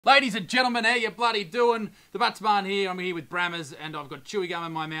Ladies and gentlemen, how you bloody doing? The Buttsman here. I'm here with Brammers, and I've got chewy gum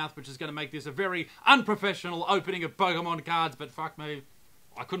in my mouth, which is going to make this a very unprofessional opening of Pokemon cards, but fuck me,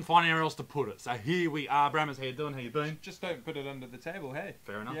 I couldn't find anywhere else to put it. So here we are. Brammers, how you doing? How you been? Just don't put it under the table, hey?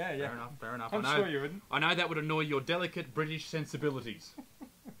 Fair enough. Yeah. Fair enough. I'm sure you wouldn't. I know that would annoy your delicate British sensibilities,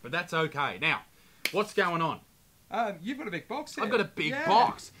 but that's okay. Now, what's going on? You've got a big box here. I've got a big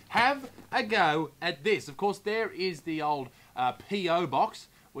box. Have a go at this. Of course, there is the old P.O. box,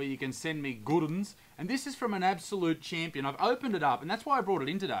 where you can send me good uns. And this is from an absolute champion. I've opened it up, and that's why I brought it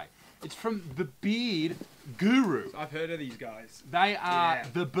in today. It's from the Beard Guru. I've heard of these guys. They are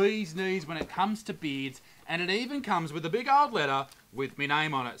the bee's knees when it comes to beards, and it even comes with a big old letter with my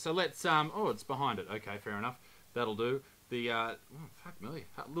name on it. So let's, oh, it's behind it. Okay, fair enough. That'll do. The, oh, fuck me.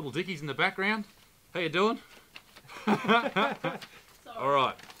 Little Dickie's in the background. How you doing? All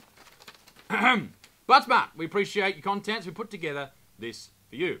right. Buttsman, we appreciate your content. So we put together this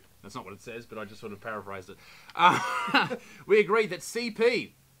for you. That's not what it says, but I just sort of paraphrased it. We agreed that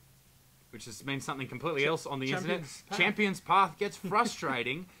CP, which means something completely else on the internet, Champion's Path gets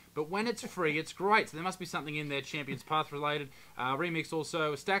frustrating, but when it's free, it's great. So there must be something in there Champion's Path related. Remix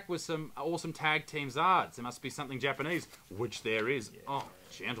also stacked with some awesome tag team Zards. There must be something Japanese, which there is. Yeah, oh,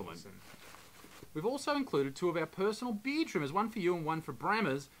 gentlemen. We've also included two of our personal beard trimmers, one for you and one for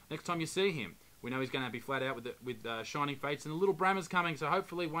Brammers, next time you see him. We know he's going to be flat out with Shining Fates and the little Brammers coming, so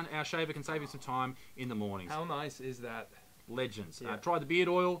hopefully our shaver can save you some time in the mornings. How nice is that? Legends. Yeah. Try the beard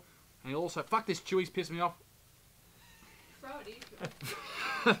oil, and he also... Fuck, this Chewy's pissed me off.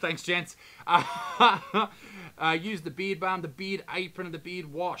 Thanks, gents. Use the beard balm, the beard apron, and the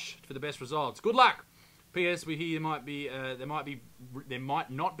beard wash for the best results. Good luck. P.S. We hear there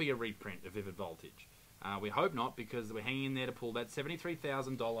might not be a reprint of Vivid Voltage. We hope not, because we're hanging in there to pull that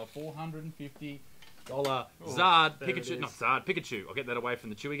 $73,000, $450 Zard Pikachu. Not Zard, Pikachu. I'll get that away from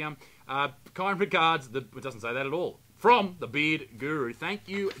the Chewy gum. Kind regards, it doesn't say that at all, from the Beard Guru. Thank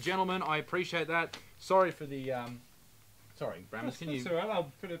you, gentlemen. I appreciate that. Sorry for the... sorry, Brammers, can you... That's alright,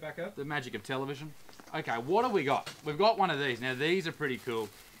 I'll put it back up. The magic of television. Okay, what have we got? We've got one of these. Now, these are pretty cool.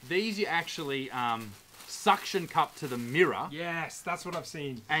 These you actually suction cup to the mirror. Yes, that's what I've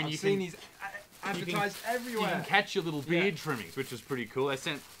seen. And I've seen these advertised everywhere. You can catch your little beard trimmings, which is pretty cool. They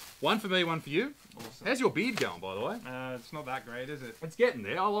sent one for me, one for you. Awesome. How's your beard going, by the way? It's not that great, is it? It's getting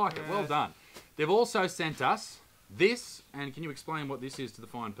there. I like it. Well done. They've also sent us this, and can you explain what this is to the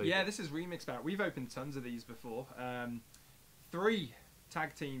fine people? Yeah, this is Remix Barrett. We've opened tons of these before. 3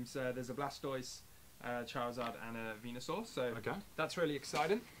 tag teams. There's a Blastoise, Charizard, and a Venusaur. So that's really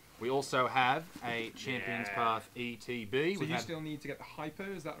exciting. We also have a Champion's Path ETB. So you still need to get the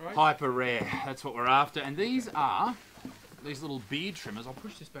Hyper, is that right? Hyper Rare, that's what we're after. And these are these little beard trimmers. I'll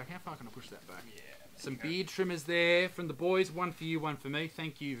push this back. How far can I push that back? Yeah. Some beard trimmers there from the boys. One for you, one for me.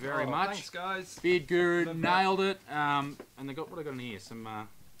 Thank you very much. Thanks, guys. Beard Guru nailed it. And they got, what have I got in here? Some,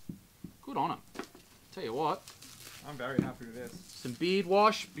 good on them. Tell you what. I'm very happy with this. Some beard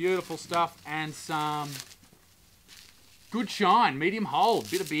wash, beautiful stuff, and some... good shine, medium hold,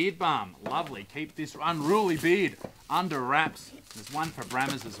 bit of beard balm. Lovely. Keep this unruly beard under wraps. There's one for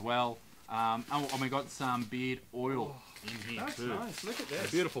Brammers as well. And we got some beard oil in here too. That's nice. Look at this.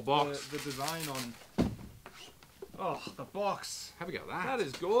 A beautiful box. The design on... Oh, the box. Have a go at that. That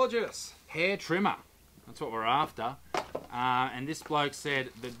is gorgeous. Hair trimmer. That's what we're after. And this bloke said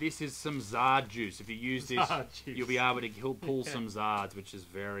that this is some Zard juice. If you use this, you'll be able to pull some Zards, which is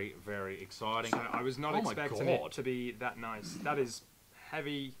very, very exciting. So I was not expecting it to be that nice. That is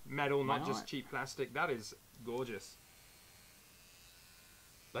heavy metal, not just cheap plastic. That is gorgeous.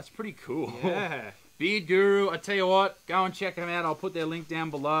 That's pretty cool. Yeah. Beard Guru, I tell you what, go and check them out. I'll put their link down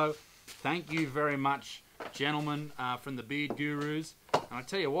below. Thank you very much, gentlemen, from the Beard Gurus. And I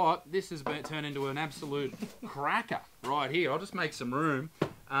tell you what, this has turned into an absolute cracker right here. I'll just make some room.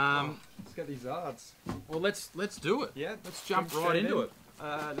 Let's get these Zards. Well, let's do it. Yeah, let's jump right into it.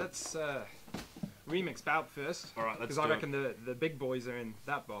 Let's remix Bout first. All right, let's do it. Because I reckon the big boys are in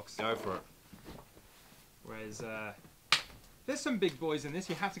that box. Go for it. Whereas there's some big boys in this.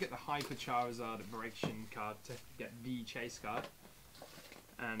 You have to get the Hyper Charizard Evolution card to get the Chase card.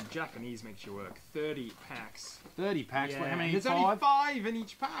 And Japanese makes you work. 30 packs. 30 packs? Yeah. How many? There's only 5 in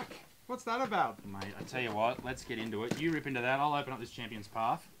each pack. What's that about? Mate, I tell you what, let's get into it. You rip into that. I'll open up this Champion's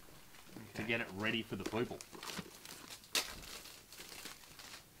Path to get it ready for the people.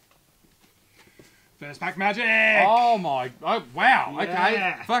 First pack magic! Oh my, oh wow,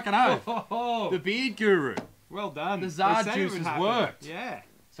 yeah. Okay. Fucking oath. The Beard Guru. Well done. The Zard juice has worked. Yeah.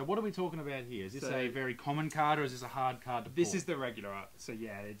 So what are we talking about here? Is this So- a very common card or is this a hard card to pull? This is the regular art. So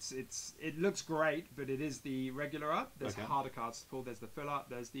yeah, it looks great, but it is the regular art. There's Okay. harder cards to pull. There's the full art.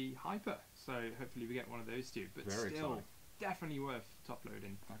 There's the hyper. So hopefully we get one of those two. But Very still, exciting. definitely worth top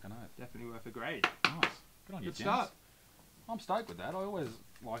loading. Fucking oath. Definitely worth a grade. Nice. Good on you, Good gents. start. I'm stoked with that. I always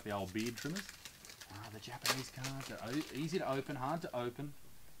like the old beard trimmers. Ah, the Japanese cards are easy to open, hard to open.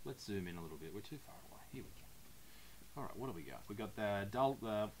 Let's zoom in a little bit. We're too far away. Here we go. All right, what do we got? We got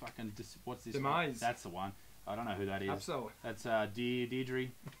the fucking what's this? Demise. One? That's the one. I don't know who that is. Absolutely. That's Deirdre.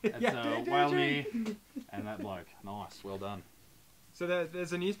 That's Yeah, Whaley and that bloke. Nice, well done. So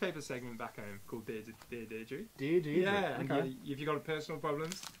there's a newspaper segment back home called Dear Deirdre. Deirdre. Yeah, and Okay. if you've got personal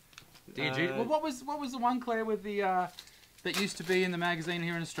problems. Deirdre. Well, what was the one, Claire, with the that used to be in the magazine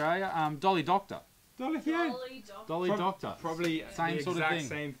here in Australia? Dolly Doctor. Dolly Dolly Doctor. Probably Same the sort of exact thing.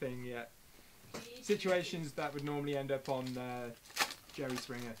 same thing, yeah. Situations that would normally end up on Jerry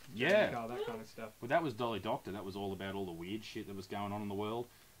Springer. Yeah. Car, that kind of stuff. Well, that was Dolly Doctor. That was all about all the weird shit that was going on in the world.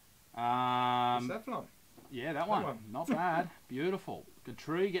 Cephalon. Yeah, that one. Not bad. Beautiful. Good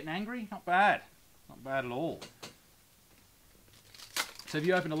tree getting angry. Not bad. Not bad at all. So have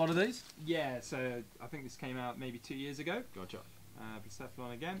you opened a lot of these? Yeah, so I think this came out maybe 2 years ago. Gotcha.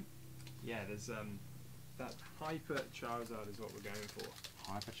 Cephalon again. Yeah, there's that Hyper Charizard is what we're going for.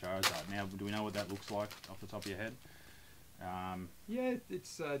 Hyper Charizard. Now, do we know what that looks like off the top of your head? Yeah,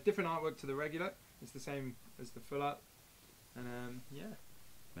 it's different artwork to the regular. It's the same as the full art. And yeah.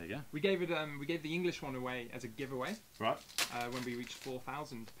 There you go. We gave the English one away as a giveaway Right. when we reached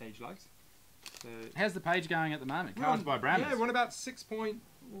 4,000 page likes. So How's the page going at the moment? we're Cards on- by Brammers. Yeah, we're on about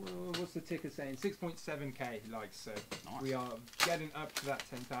what's the ticker saying? 6.7k likes. So Nice. we are getting up to that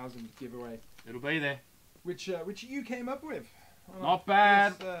 10,000 giveaway, It'll be there. which you came up with. Not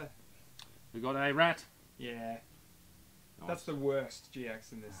bad. Yes, We got a rat. yeah, Nice. that's the worst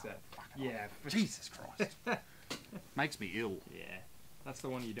GX in this set. Fucking Yeah, Jesus Christ. Makes me ill. yeah, that's the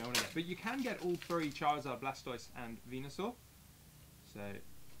one you don't want to get. But you can get all three: Charizard, Blastoise, and Venusaur. So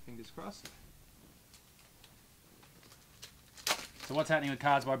fingers crossed. So what's happening with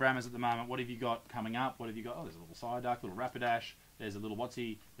Cards by Brammers at the moment? What have you got coming up? What have you got? Oh, there's a little Psyduck, little Rapidash. There's a little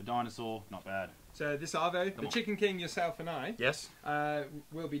Whatsy, the dinosaur. Not bad. So this Arvo, Come the on. Chicken King, yourself, and I. Yes.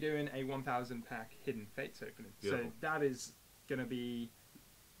 We'll be doing a 1,000 pack Hidden Fates opening. Beautiful. So that is going to be...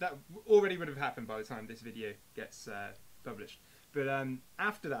 That already would have happened by the time this video gets published. But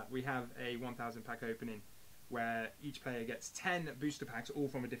after that, we have a 1,000 pack opening where each player gets 10 booster packs, all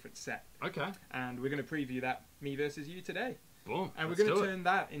from a different set. Okay. And we're going to preview that, me versus you, today. Boom. And we're Let's going to do it. turn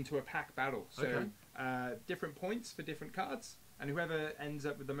that into a pack battle. So Okay. different points for different cards. And whoever ends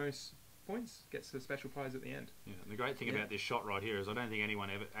up with the most points gets the special prize at the end. Yeah, and the great thing Yeah. about this shot right here is I don't think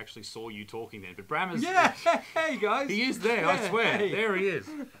anyone ever actually saw you talking then. But Brammers... Yeah! Hey, guys! He is there, I Yeah, swear. hey. There he is.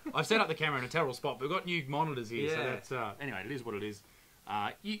 I've set up the camera in a terrible spot, but we've got new monitors here, so Yeah. that's... anyway, it is what it is.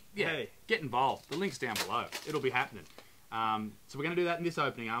 Hey. Get involved. The link's down below. It'll be happening. So we're going to do that in this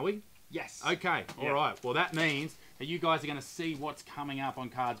opening, are we? Yes. Okay, Yeah. all right. Well, that means that you guys are going to see what's coming up on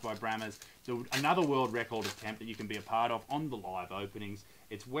Cards by Brammers. Another world record attempt that you can be a part of on the live openings.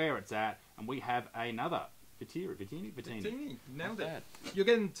 It's where it's at, and we have another Vittini. Vittini, nailed Not it. bad. You're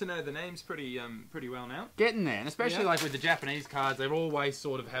getting to know the names pretty well now. Getting there, and especially Yeah. like with the Japanese cards, they're always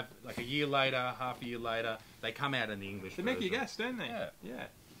sort of have like a year later, half a year later, they come out in the English They make you version. guess, don't they? Yeah. Yeah.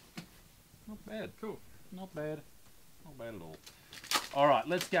 Not bad. Cool. Not bad. Not bad at all. All right,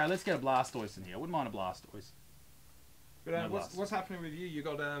 let's go. Let's get a Blastoise in here. I wouldn't mind a Blastoise. But No what's happening with you? You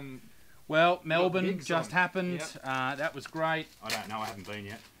got Well, Melbourne gigs just on. happened. Yep. That was great. I don't know. I haven't been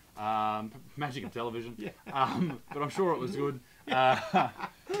yet. Magic of television. Yeah. But I'm sure it was good.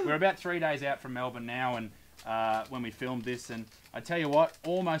 We're about 3 days out from Melbourne now, and when we filmed this, and I tell you what,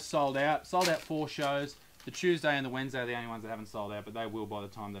 almost sold out. Sold out 4 shows. The Tuesday and the Wednesday are the only ones that haven't sold out, but they will by the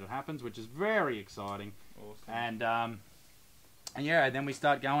time that it happens, which is very exciting. awesome. And yeah, then we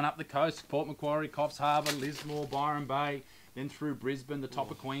start going up the coast, Port Macquarie, Coffs Harbour, Lismore, Byron Bay, then through Brisbane, the top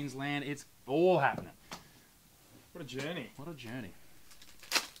of Queensland. It's all happening. What a journey. What a journey.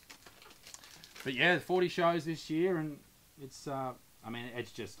 But yeah, 40 shows this year, and it's, I mean,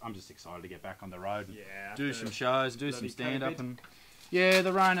 it's just, I'm just excited to get back on the road and Yeah. do some shows, do some bloody stand-up, COVID. and yeah,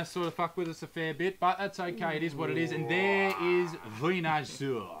 the Rona sort of fucked with us a fair bit, but that's okay, it is what it is, and there is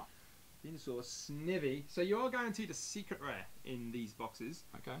Venusaur. Venusaur Snivy. So you are guaranteed a secret rare in these boxes,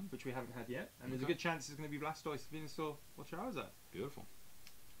 Okay, which we haven't had yet, and there's a Okay. good chance it's going to be Blastoise, Venusaur, or Charizard. beautiful.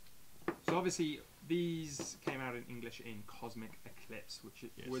 So obviously these came out in English in Cosmic Eclipse, which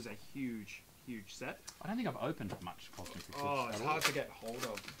Yes. was a huge set. I don't think I've opened much Cosmic Eclipse Oh, it's at all. hard to get hold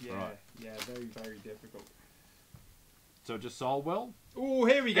of. Yeah, Right. yeah, very difficult. So it just sold well. Oh,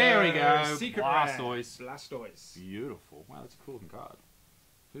 here we go. There we go. Secret Blastoise. Rare. Blastoise. Beautiful. Wow, that's a cool looking card.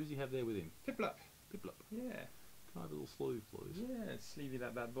 Who does he have there with him? Piplup. Piplup. Yeah. Can I have a little sleeve, please? Yeah, sleevey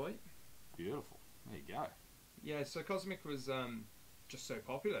that bad boy. Beautiful. There you go. Yeah, so Cosmic was just so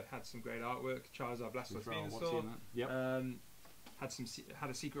popular. Had some great artwork. Charizard, Blastoise, Venusaur. Yep. Had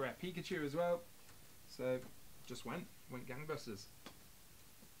a secret rare Pikachu as well. So just went gangbusters.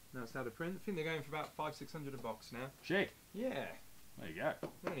 Now it's out of print. I think they're going for about $500-600 a box now. Check. Yeah. There you go.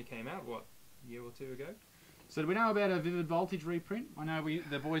 It only came out what, a year or two ago. So do we know about a Vivid Voltage reprint? I know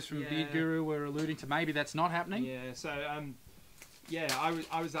the boys from Beard Guru were alluding to maybe that's not happening. Yeah. So yeah,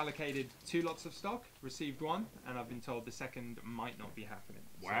 I was allocated 2 lots of stock, received 1, and I've been told the second might not be happening.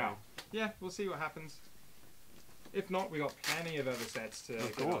 Wow. So, yeah, we'll see what happens. If not, we got plenty of other sets to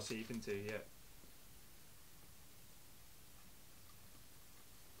get our teeth into. Yeah.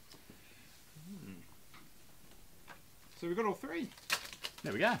 So we've got all 3.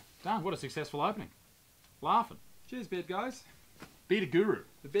 There we go. Done. What a successful opening. Laughing. Cheers, beard guys. Bearded Guru.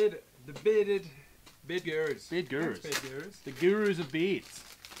 The bearded beard gurus. Beard Gurus. Thanks, beard gurus. The Gurus of Beards.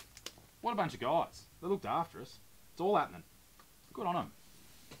 What a bunch of guys. They looked after us. It's all happening. Good on them.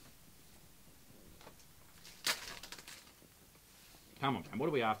 Come on, man. What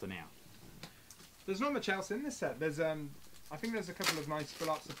are we after now? There's not much else in this set. There's I think there's a couple of nice full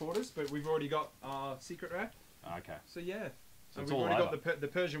art supporters, but we've already got our secret rare. Okay. So yeah. So and it's we've all already over. got the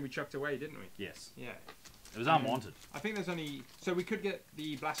Persian we chucked away, didn't we? Yes. Yeah. It was unwanted. I think there's only... So we could get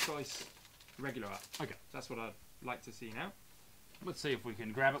the Blastoise regular art. Okay. That's what I'd like to see now. Let's see if we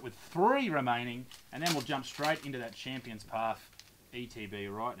can grab it with 3 remaining, and then we'll jump straight into that Champion's Path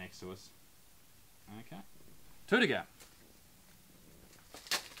ETB right next to us. Okay. 2 to go.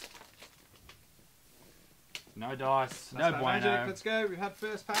 No dice. That's no that bueno. magic. Let's go. We've had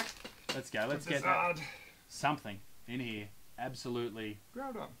first pack. Let's go. Let's get that something in here. Absolutely.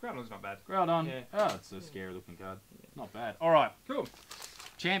 Groudon. Groudon's not bad. Groudon. Yeah. Oh, it's a scary looking card. Not bad. All right. Cool.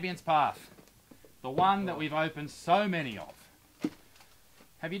 Champion's Path. The one that we've opened so many of.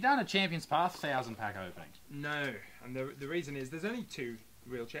 Have you done a Champion's Path 1,000-pack opening? No. And the reason is there's only 2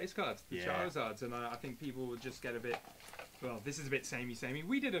 real chase cards. The Charizards. And I think people would just get a bit... Well, this is a bit samey.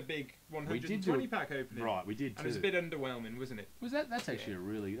 We did a big 120-pack opening. Right, we did too. And it was a bit underwhelming, wasn't it? Was that? That's actually a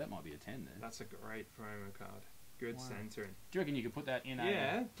really... That might be a 10 there. That's a great promo card. Good centering. Do you reckon you could put that in a...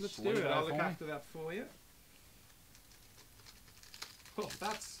 Yeah, let's do it. I'll look after that for you. Oh,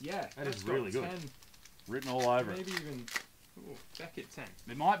 that's... Yeah. That is really good. 10. Written all over Maybe it. even... Oh, Beckett 10.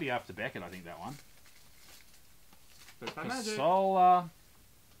 It might be after Beckett, I think, that one. But magic. Solar...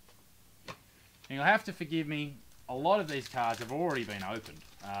 You'll have to forgive me. A lot of these cards have already been opened.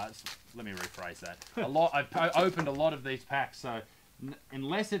 Let me rephrase that. I've opened a lot of these packs, so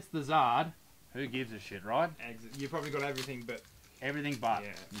unless it's the Zard, who gives a shit, right? You probably got everything but... Everything but. Yeah.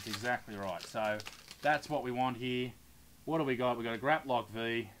 That's exactly right. So that's what we want here. What do we got? We've got a Graplock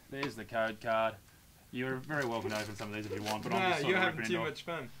V. There's the code card. You're very welcome to open some of these if you want, but I'm just sort you're of having too much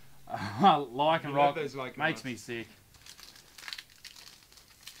fun. Like and Rock makes me sick.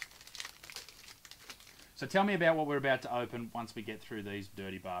 So tell me about what we're about to open once we get through these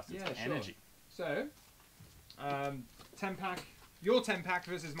dirty bastards. Yeah, Energy. Sure. So, 10-pack. Your 10-pack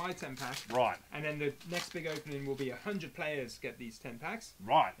versus my 10-pack. Right. And then the next big opening will be 100 players get these 10 packs.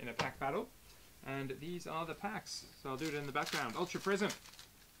 Right. In a pack battle. And these are the packs. So I'll do it in the background. Ultra Prism.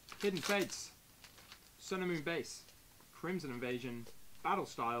 Hidden Fates. Sun and Moon Base. Crimson Invasion. Battle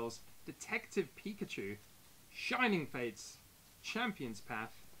Styles. Detective Pikachu. Shining Fates. Champion's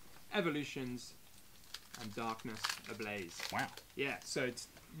Path. Evolutions. And Darkness Ablaze. Wow. Yeah, so it's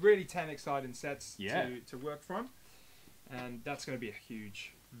really 10 exciting sets Yeah. to work from. And that's going to be a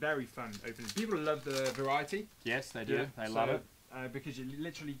huge, very fun opening. People love the variety. Yes, they do. They love it. Because you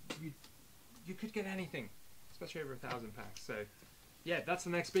literally, you could get anything, especially over 1,000 packs. So, yeah, that's the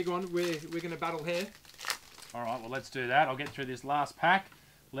next big one. We're going to battle here. All right, well, let's do that. I'll get through this last pack.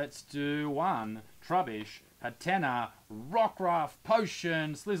 Let's do one Trubbish, Hatena, Rockruff,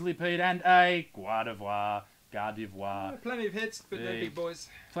 Potion, Slizzlypede, and a Gardevoir. Plenty of hits, but no big boys.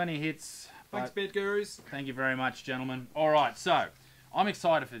 Plenty of hits. Thanks, Beard Gurus. Thank you very much, gentlemen. All right, so I'm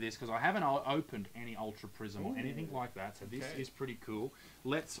excited for this because I haven't opened any Ultra Prism or anything like that, so this is pretty cool.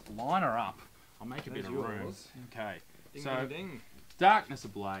 Let's line her up. I'll make a bit of room. Okay. Ding, so, ding, ding. Darkness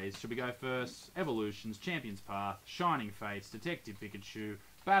Ablaze. Should we go first? Evolutions, Champion's Path, Shining Fates, Detective Pikachu,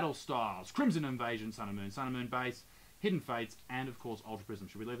 Battle Styles, Crimson Invasion, Sun and Moon Base, Hidden Fates, and of course Ultra Prism.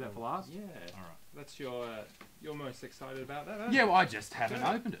 Should we leave that for last? Yeah. All right. That's you're most excited about that, Yeah, well, I just haven't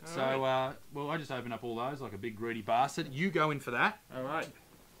opened it. All so, well, I just opened up all those like a big greedy bastard. You go in for that. All right.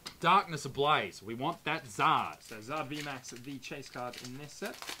 Darkness Ablaze. We want that Zard. So Zard VMAX, the chase card in this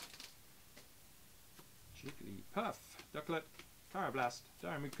set. Jigglypuff, Ducklet, Pyroblast,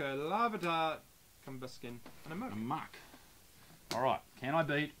 Darumaka, Larvitar, Combuskin, and a Mug. A Muck. Alright, can I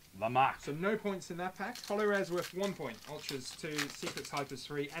beat the Muck? So no points in that pack. Holo Rares worth 1 point. Ultras 2, Secrets Hypers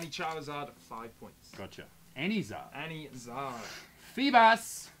 3, any Charizard 5 points. Gotcha. Any Zard. Any Zard.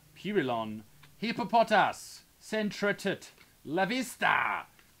 Phoebus, Purilon, Hippopotas, Centratit, Lavista,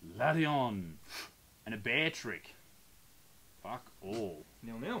 Larion, and a Beartrick. Fuck all.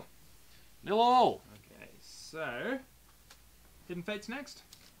 0-0. Nil all. Okay, so Hidden Fate's next.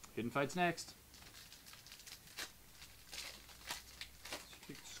 Hidden Fate's next.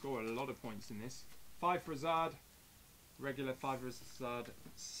 You could score a lot of points in this. 5 for a Zard, regular 5 for a Zard,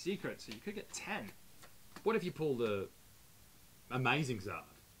 secret. So you could get 10. What if you pull the Amazing Zard?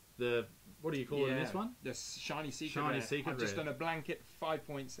 The, what do you call it in this one? The shiny secret. Shiny rare. secret I've just rare. done a blanket, 5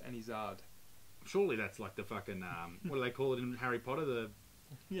 points, any Zard. Surely that's like the fucking, what do they call it in Harry Potter?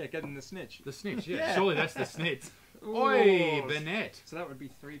 Yeah, getting the snitch. The snitch, yeah. Yeah. Surely that's the snitch. Ooh. Oi, Bennett. So that would be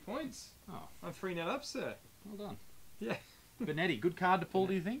 3 points. Oh, I'm 3-0 up, sir. well done. Yeah. Benetti, good card to pull,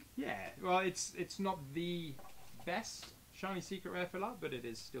 do you think? Yeah. Well, it's not the best shiny secret rare fill up, but it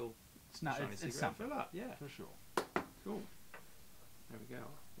is still It's not. shiny It's secret something rare fill up. Yeah. for sure. Cool. There we go.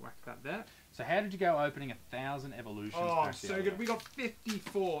 Whack that there. So how did you go opening 1,000 evolutions? Oh, back the so other good. way? We got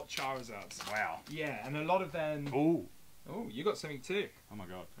 54 Charizards. Wow. Yeah, and a lot of them. Oh. Oh, you got something too. Oh my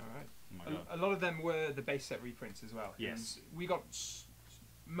god. All right. Oh my god. A lot of them were the base set reprints as well. Yes. And we got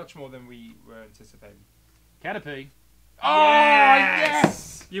much more than we were anticipating. Caterpie.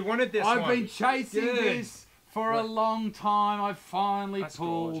 Yes! You wanted this I've one. been chasing Good. this for a long time. I finally That's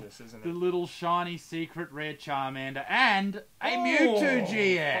pulled gorgeous, isn't the it? little shiny secret rare Charmander and a Mewtwo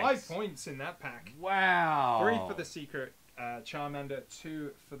GX. 5 points in that pack. Wow. 3 for the secret Charmander, 2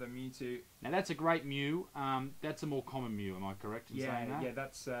 for the Mewtwo. Now that's a great Mew. That's a more common Mew. Am I correct in saying that? Yeah,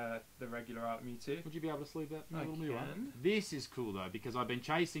 that's the regular art Mewtwo. Would you be able to sleeve that I little Mew can. one? This is cool though because I've been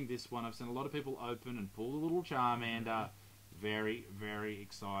chasing this one. I've seen a lot of people open and pull the little Charmander. Very, very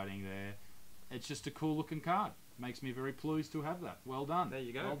exciting there. It's just a cool looking card. Makes me very pleased to have that. Well done. There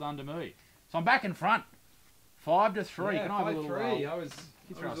you go. Well done to me. So I'm back in front. 5-3. Yeah, Can I have a little 5-3. roll? I was,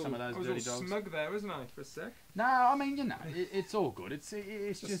 You throw some of those I was dirty all dogs. smug there, wasn't I, for a sec? No, I mean, you know, it's all good. It's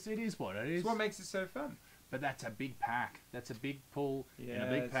just, it is what it is. It's what makes it so fun. But that's a big pack. That's a big pull in a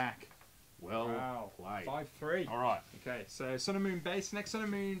big Yes. pack. Well Wow. played. 5-3. All right. Okay, so Sun and Moon base. Next Sun and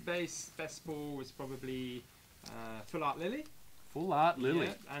Moon base best ball was probably Full Art Lily. Full Art Lily,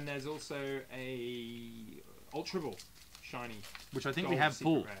 Yeah, and there's also a Ultra Ball shiny. which I think we gold have secret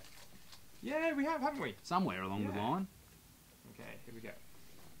pulled rare. Yeah, we have, haven't we? somewhere along the Yeah. line. Okay, here we go.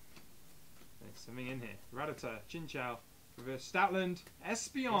 There's something in here. Rattata, Chinchou, Reverse Stoutland,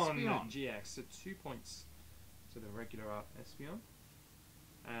 Espeon, Espeon. GX. So 2 points to the regular art Espeon.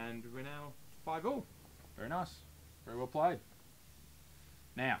 And we're now 5-all. Very nice. Very well played.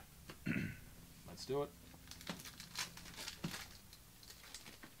 Now, let's do it.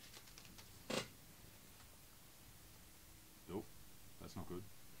 Oh, that's not good.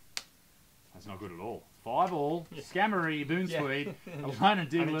 That's not good at all. 5-all. Yeah. Scammery, Boonsweet, Yeah. Alone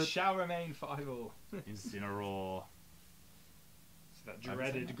and And it Diglett, shall remain 5-all. Incineroar. So that I've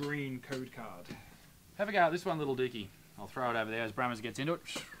dreaded seen that. green code card. Have a go at this one, little Dicky. I'll throw it over there as Brammers gets into it.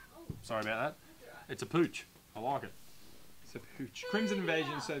 Sorry about that. It's a pooch. I like it. So pooch. Crimson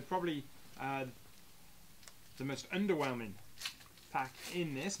Invasion, so probably the most underwhelming pack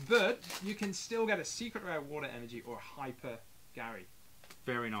in this, but you can still get a secret rare Water Energy or Hyper Gary.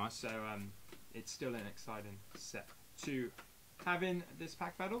 Very nice. So it's still an exciting set to have in this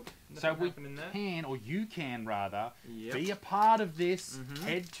pack battle. So Nothing we happening there. can, or you can rather, Yep. be a part of this.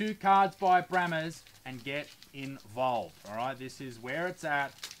 Head to Cards by Brammers and get involved. All right, this is where it's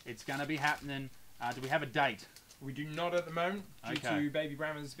at. It's going to be happening. Do we have a date? We do not at the moment due Okay. to Baby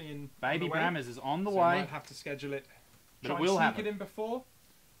Brammers being Baby on the way. Brammers is on the So we way. might have to schedule it. But Try it and will sneak happen. it in before.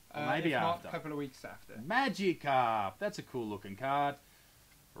 Or maybe if not, after. a couple of weeks after. Magikarp. That's a cool looking card.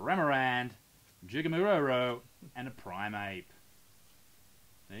 Remoraid, Jigamuroro, and a Primeape.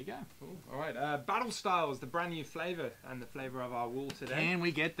 There you go. Cool. All right. Battle Styles, the brand new flavour and the flavour of our wool today. Can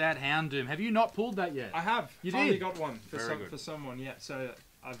we get that Houndoom? Have you not pulled that yet? I have. You finally did? got one for Very good. for someone. Yeah. So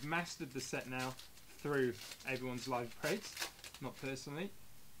I've mastered the set now through everyone's live crates, not personally.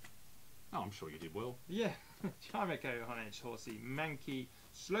 Oh, I'm sure you did well. Yeah. Charmaco, Honedge, Horsey, Mankey,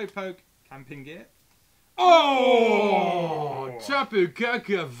 Slowpoke, Camping Gear. Oh! Tapu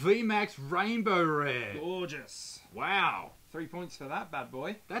Koko VMAX Rainbow Rare. Gorgeous. Wow. 3 points for that bad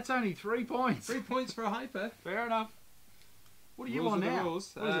boy. That's only 3 points. 3 points for a hyper. Fair enough. What are you Rules on are the now?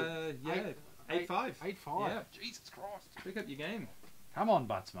 rules. What is it? Yeah, 8-5. 8-5. Yeah. Jesus Christ. Pick up your game. Come on,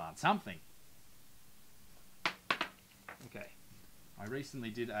 Buttsmart. Something. Okay. I recently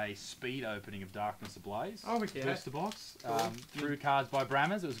did a speed opening of Darkness Ablaze. Oh, yeah. Booster box. Cool. Through cards by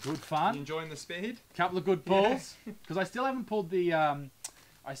Brammers. It was good You fun. enjoying the speed? Couple of good pulls. Because I still haven't pulled the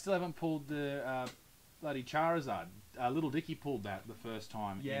bloody Charizard. Little Dicky pulled that the first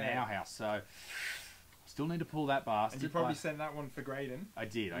time in our house, so still need to pull that bastard. And you probably sent that one for grading. I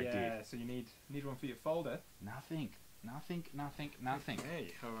did. Yeah, so you need one for your folder. Nothing.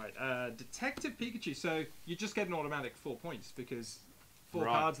 Okay, alright. Detective Pikachu. So you just get an automatic 4 points because 4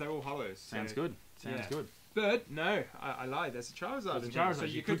 Right. cards, they're all hollows. Sounds so. good. Sounds good. But, no, I lied. There's a Charizard There's in a there, Charizard, so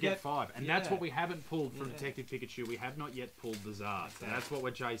you could get 5. And that's yeah. what we haven't pulled from Yeah. Detective Pikachu. We have not yet pulled the Zard. So Okay. that's what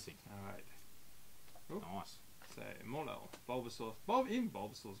we're chasing. Alright. Nice. So, Immortal, Bulbasaur.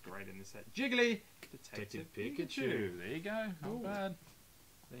 Bulbasaur's great in this set. Jiggly, Detective Pikachu. There you go. Not Ooh. bad.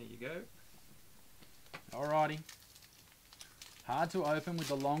 There you go. Alrighty. Hard to open with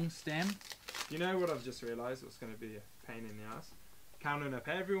the long stem. You know what I've just realised? What's going to be a pain in the ass? Counting up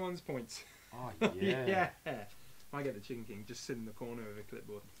everyone's points. Oh, yeah. I get the Chicken King just sit in the corner with a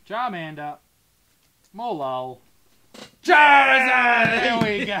clipboard. Charmander. Molol. Charizard! There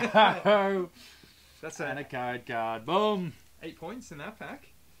we go. That's And a a code card. Boom. 8 points in that pack.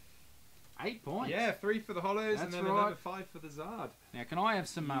 8 points. Yeah, 3 for the hollows That's and then right. another 5 for the Zard. Now, can I have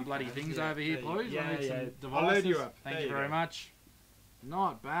some You bloody can, things yeah. over here, There you- please? I yeah, need some yeah. devices. I'll load you up. Thank There you you very go. much.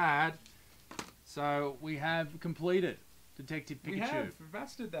 Not bad. So, we have completed Detective Pikachu. We have. We've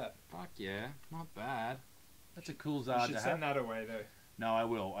mastered that. Fuck yeah. Not bad. That's a cool You Zard should to send have. that away, though. No, I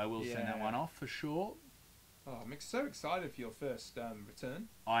will. I will send that Yeah. one off for sure. Oh, I'm so excited for your first return.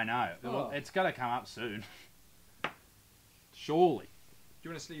 I know. Well, Oh. it's got to come up soon. Surely. Do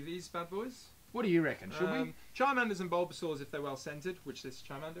you want to sleeve these bad boys? What do you reckon? Should we? Charmanders and Bulbasaurs if they're well centered, which this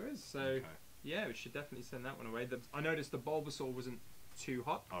Charmander is. So, Okay. yeah, we should definitely send that one away. I noticed the Bulbasaur wasn't too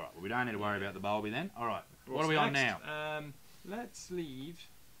hot. All right. Well, we don't need to worry about the Bulby then. All right. What What's are we on next? now? Let's leave.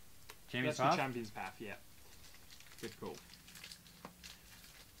 Champions Let's Path? do Champions Path, yeah. Good call.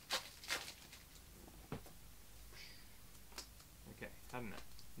 Okay, hadn't it?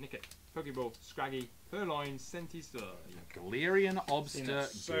 Nick it. Pokeball, Scraggy, Purloin, Centistar. Galarian Seen Obster. it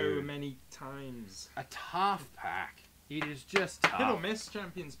so Goo. many times. A tough pack. It is just Hit or tough. miss,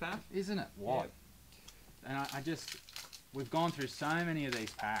 Champions Path. Isn't it? What? And I just... We've gone through so many of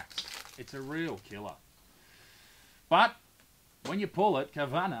these packs. It's a real killer. But... When you pull it,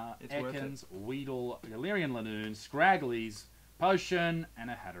 Kavana, It's worth it. Ekans, Weedle, Galarian Lanoon, Scragglies, Potion,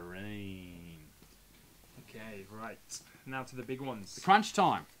 and a Hatterene. Okay, right. Now to the big ones. Crunch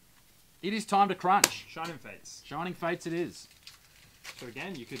time. It is time to crunch. Shining Fates. Shining Fates it is. So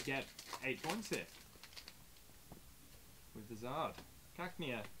again, you could get 8 points here. With the Zard.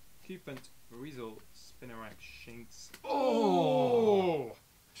 Cacnea, Cupant, Weasel, Spinarak, Shinx. Oh!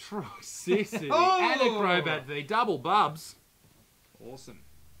 Toxicity. Oh! And a Crobat V. Double bubs. Awesome.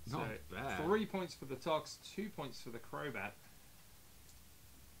 Not so, bad. 3 points for the Tox, 2 points for the Crobat.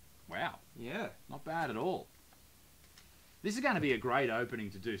 Wow. Yeah. Not bad at all. This is going to be a great opening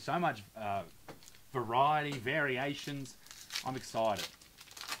to do. So much variety, variations. I'm excited.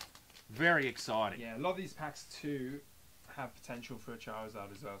 Very exciting. Yeah, a lot of these packs too have potential for a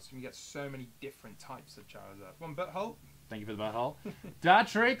Charizard as well. So you can get so many different types of Charizard. One Butthole. Thank you for the butthole.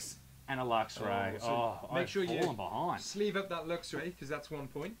 Dartrix and a Luxray. Oh, so make I've sure you fallen behind. Sleeve up that Luxray because that's 1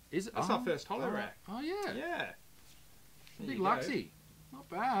 point. Is it? That's our first holo rare. Oh, yeah. Yeah. There Big you go. Luxy. Not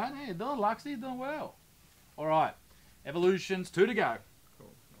bad. Hey, the Luxy doing well. All right. Evolutions, 2 to go. Cool.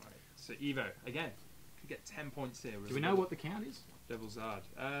 All right. So Evo again. Could get 10 points here. Do we know what the count is? Devil Zard?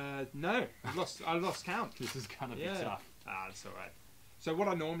 No. I lost count. This is going to be Yeah. tough. Ah, that's all right. So what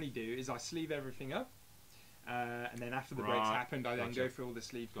I normally do is I sleeve everything up, and then after the breaks Right. happened, I then Gotcha. go through all the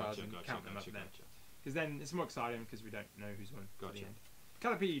sleeve cards and count them up then. Because then it's more exciting because we don't know who's won at the Gotcha. end.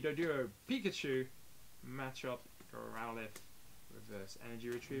 Caterpie, Doduo, Pikachu, Matchup, Growlithe, Reverse Energy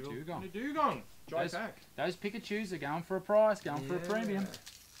Retrieval, Dugong. and a Dugong. Dry Those- pack. Those Pikachus are going for a price, going for a premium.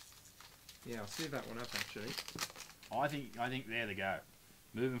 Yeah, I'll see that one up actually. I think they're the go.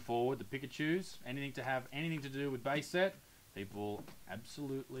 Moving forward, the Pikachus, anything to do with base set, people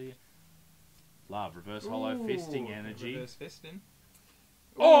absolutely love. Reverse Hollow Fisting Ooh, Energy. Reverse Fisting.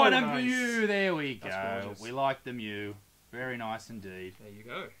 Oh, Ooh, and a nice. Mew. There we go. That's gorgeous. We like the Mew. Very nice indeed. There you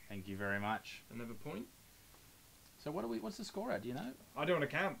go. Thank you very much. Another point. So what's the score at? Do you know? I don't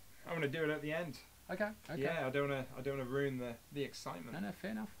want to count. I want to do it at the end. Okay. Okay. Yeah, I don't want to ruin the excitement. No,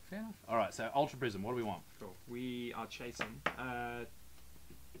 fair enough. Fair enough. All right. So Ultra Prism. What do we want? Cool. We are chasing.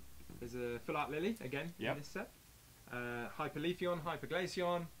 There's a Full Art Lily again Yep. in this set. Hyperleafeon,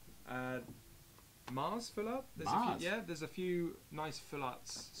 Hyperglaceon, Mars full art. Mars? There's a few nice full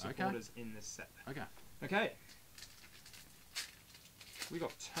arts supporters in this set. Okay. Okay. We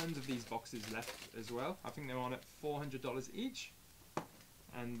got tons of these boxes left as well. I think they're on at $400 each.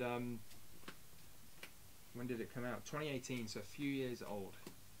 And when did it come out? 2018, so a few years old.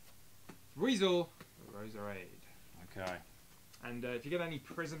 Weasel, Roserade. Okay. And if you get any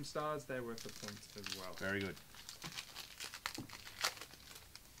Prism Stars, they're worth a point as well. Very good.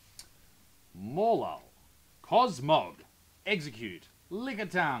 Morlul, Cosmog, Execute,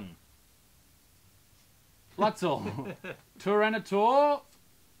 Lickitung, Flutzel, Tyranitar,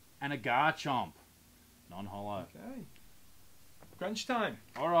 and a Garchomp. Non-hollow. Okay. Crunch time.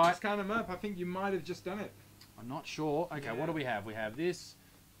 All right. Let's count them up. I think you might have just done it. I'm not sure. Okay, Yeah. what do we have? We have this.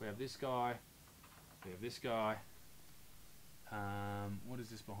 We have this guy. We have this guy. What is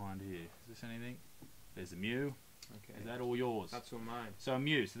this behind here? Is this anything? There's a Mew. Okay. Is that all yours? That's all mine. So a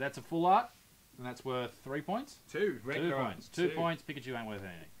Mew. So that's a full art, and that's worth 3 points. 2. 2 points. 2 points. Pikachu ain't worth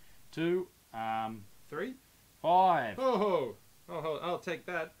anything. 2. 3. 5. Oh, I'll take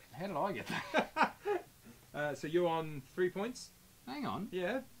that. How did I get that? So you're on 3 points. Hang on.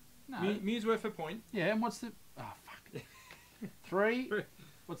 Yeah. No. Mew's worth a point. Yeah, and what's the... Oh, fuck. 3. Three.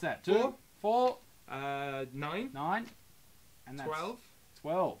 What's that? 2. 4. 9. 9. And that's 12.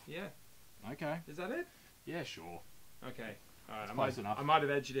 12. Yeah. Okay. Is that it? Yeah, sure. Okay. Alright, Close enough. I might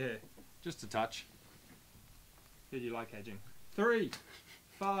have edged it here. Just a touch. Who do you like edging? 3,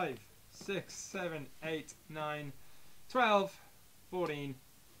 5, 6, 7, 8, 9, 12, 14,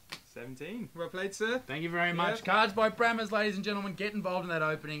 17. Well played, sir. Thank you very much. Yep. Cards by Brammers, ladies and gentlemen. Get involved in that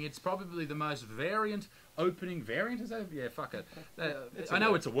opening. It's probably the most variant opening. Variant, is that? Yeah, fuck it. I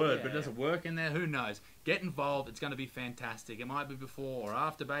know it's a word, Yeah, but does it work in there? Who knows? Get involved. It's going to be fantastic. It might be before or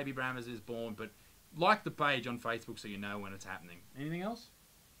after Baby Brammers is born, but like the page on Facebook so you know when it's happening. Anything else?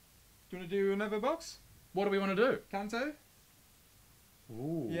 Do you want to do another box? What do we want to do? Kanto?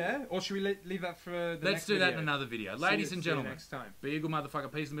 Ooh. Yeah? Or should we leave that for the Let's next do video? that in another video. See Ladies you- and see you gentlemen, next time. be a good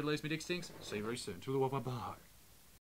motherfucker. Peace in the Middle East. Me dick stinks. See you very soon. To the bye.